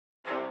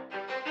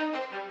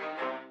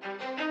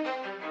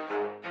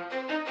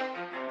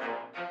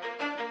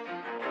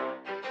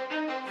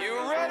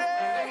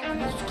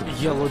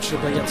Я лучший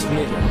боец в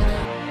мире.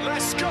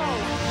 Let's go.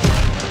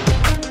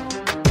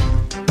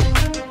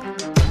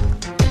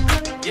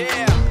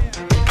 Yeah.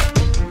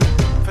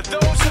 For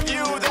those of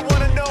you that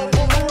want to know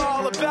what we're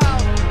all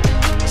about,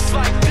 it's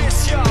like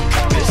this, y'all.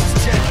 This is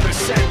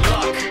 10%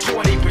 luck,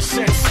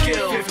 20%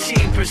 skill,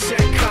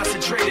 15%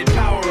 concentrated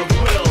power of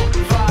will,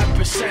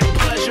 5%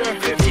 pleasure,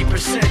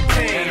 50%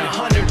 pain, and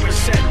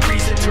 100%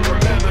 reason to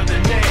remember the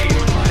name.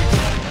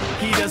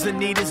 He doesn't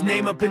need his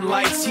name up in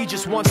lights, he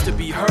just wants to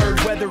be heard,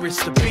 whether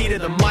it's the beat or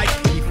the mic.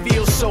 He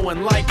feels so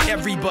unlike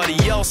everybody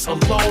else,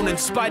 alone, in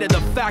spite of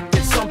the fact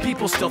that some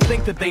people still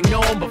think that they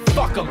know him, but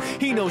fuck him,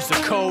 he knows the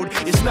code.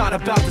 It's not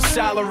about the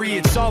salary,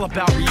 it's all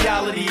about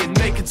reality and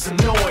making some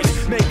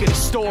noise, making a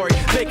story,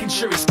 making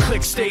sure his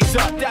click stays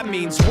up. That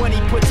means when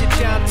he puts it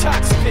down,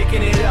 Tox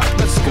picking it up.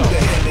 Let's go. Who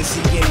the hell is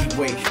he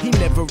anyway? He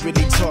never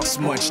really talks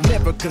much,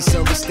 never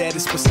concerned with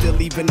status, but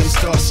still even him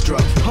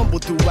starstruck. Humble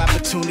through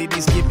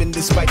opportunities given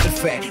despite the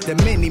fact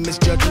that many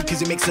misjudge him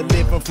cause he makes a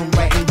living from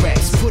writing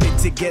raps. Put it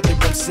together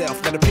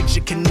himself, now the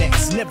picture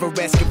connects. Never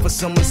asking for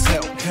someone's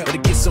help or to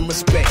get some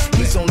respect.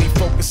 He's only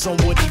focused on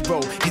what he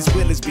wrote. His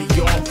will is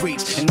beyond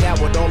reach, and now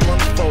it all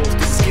unfolds.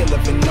 The skill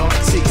of an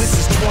artist. This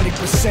is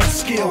 20%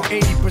 skill,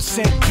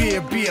 80%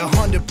 fear, be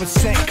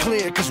 100%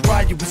 clear. Cause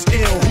Ryu was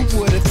ill. Who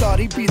would've thought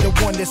he'd be the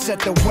one that set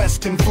the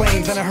West in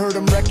flames? And I heard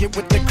him wreck it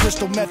with the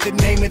crystal method,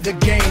 name of the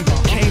game.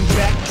 Came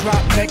back,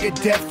 dropped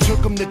Megadeth,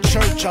 took him to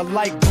church. I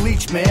like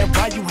Bleach, man.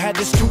 Ryu had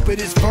the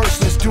stupidest verse.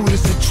 This dude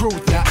is the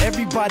truth. Now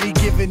everybody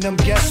giving them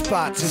guest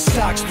spots and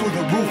stocks through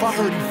the roof. I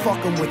heard he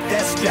fucking with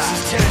that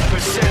stock.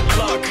 This is 10%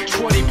 luck,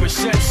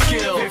 20%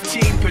 skill,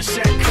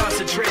 15%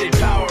 concentrated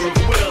power of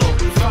will,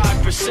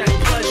 5%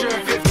 pleasure,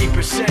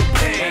 50%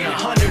 pain, and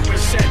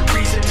 100%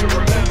 reason to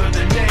remember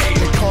the name.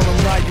 They call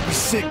him Ryu, he's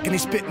sick and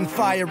he's spitting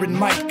fire and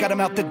Mike got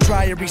him out the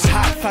dryer, he's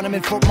hot. Found him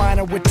in Fort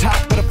Minor with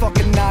top, but a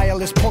fucking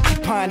nihilist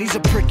porcupine. He's a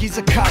prick, he's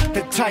a cock.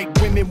 The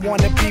type women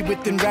wanna be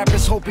within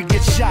rappers, hope he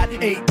gets shot.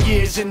 8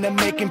 years in the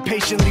making,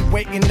 patiently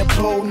waiting to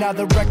blow. Now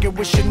the record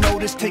with your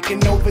notice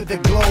taking over the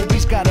globe.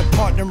 He's got a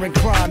partner in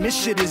crime, this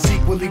shit is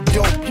equally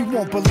dope. You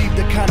won't believe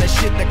the kind of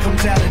shit that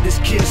comes out of this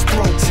kid's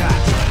throat.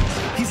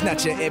 He's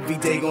not your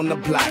everyday on the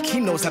block. He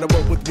knows how to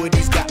work with what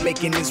he's got,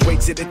 making his way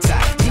to the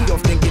top. He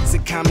often gets a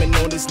comment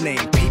on his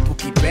name. People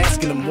keep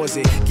asking him, was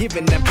it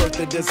given that birth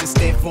or does it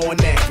stand for an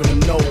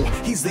acronym? No,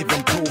 he's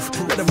living proof.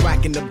 Let him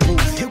rock in the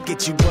booth. He'll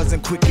get you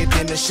buzzing quicker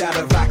than a shot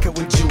of vodka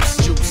with juice.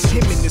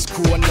 Him and his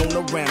crew are known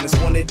around as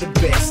one of the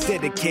best.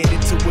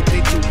 Dedicated to what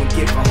they do and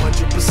give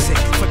 100%.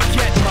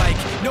 Forget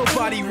Mike,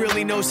 nobody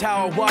really knows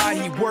how or why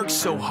he works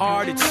so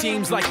hard. It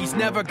seems like he's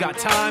never got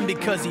time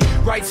because he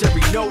writes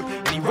every note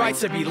and he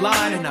writes every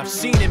line. And I've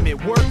seen him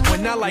at work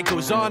when that light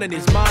goes on in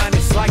his mind.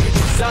 It's like a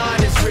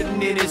design is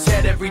written in his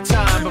head every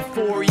time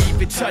before he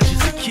even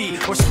touches a key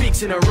or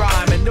speaks in a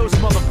rhyme. And those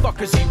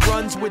motherfuckers he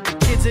runs with, the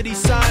kids that he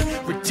signed,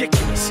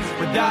 ridiculous,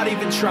 without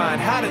even trying.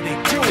 How do they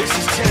do it? This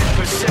is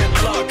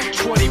 10% luck,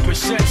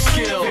 20%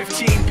 skill,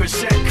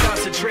 15%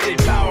 concentrated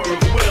power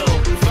of will,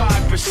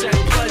 5%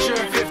 pleasure,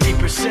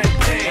 50%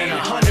 pain, and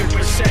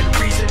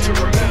 100% reason to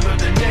remember.